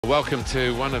Welcome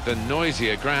to one of the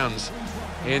noisier grounds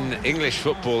in English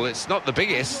football. It's not the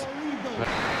biggest.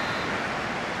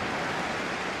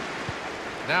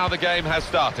 Now the game has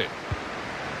started.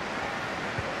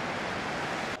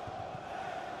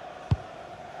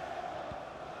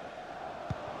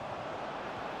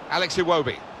 Alex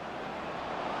Iwobi.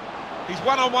 He's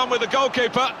one-on-one with the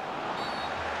goalkeeper.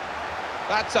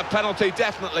 That's a penalty,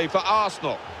 definitely, for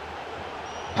Arsenal.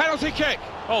 Penalty kick.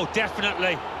 Oh,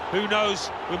 definitely. Who knows?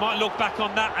 We might look back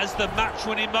on that as the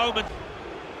match-winning moment.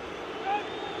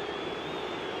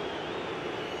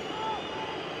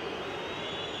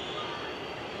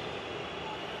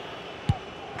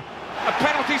 A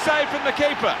penalty save from the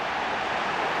keeper.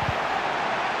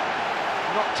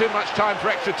 Not too much time for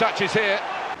extra touches here.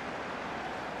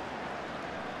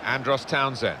 Andros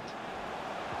Townsend.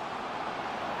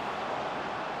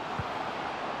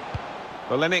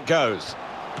 Well, in it goes.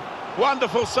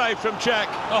 Wonderful save from Czech.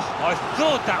 Oh, I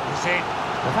thought that was in.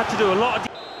 They've had to do a lot of...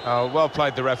 Oh, well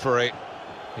played, the referee.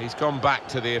 He's gone back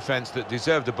to the offence that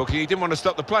deserved a booking. He didn't want to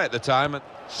stop the play at the time.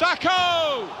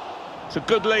 Sacco! It's a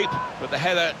good leap, but the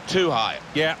header too high.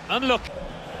 Yeah, and look.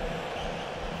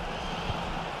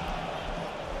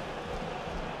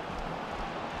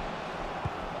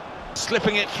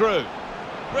 Slipping it through.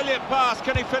 Brilliant pass,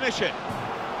 can he finish it?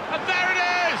 And there it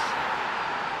is!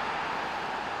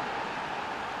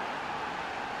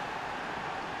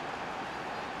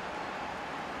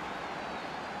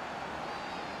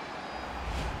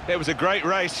 It was a great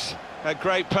race, a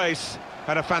great pace,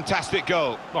 and a fantastic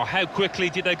goal. Oh, how quickly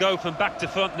did they go from back to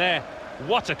front there?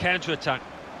 What a counter-attack.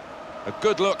 A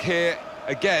good look here,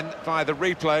 again, via the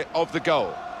replay of the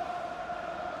goal.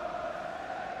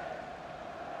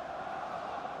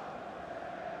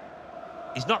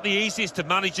 He's not the easiest of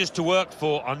managers to work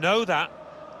for, I know that,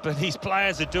 but these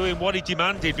players are doing what he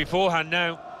demanded beforehand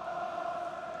now.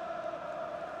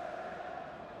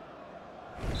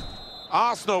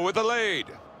 Arsenal with the lead.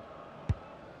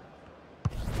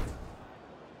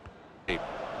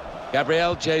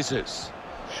 Gabriel Jesus.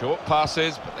 Short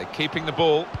passes, but they're keeping the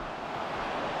ball.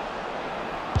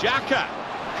 Xhaka.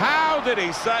 How did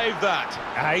he save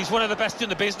that? He's one of the best in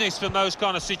the business from those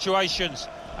kind of situations.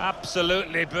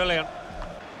 Absolutely brilliant.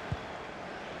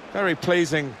 Very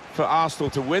pleasing for Arsenal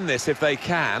to win this if they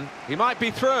can. He might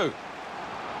be through.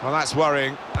 Well, that's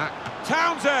worrying.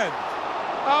 Townsend!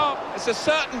 Oh, it's a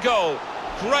certain goal.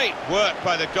 Great work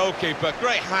by the goalkeeper,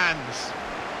 great hands.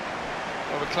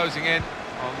 Well, we're closing in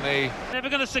on the... Never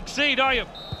going to succeed, are you?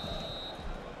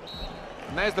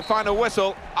 And there's the final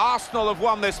whistle. Arsenal have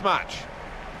won this match.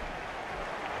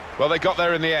 Well, they got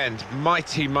there in the end.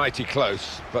 Mighty, mighty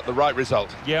close, but the right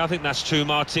result. Yeah, I think that's true,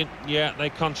 Martin. Yeah,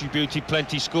 they contributed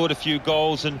plenty, scored a few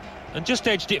goals and just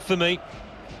edged it for me.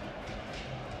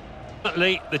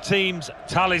 Definitely the team's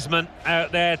talisman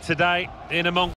out there today in among...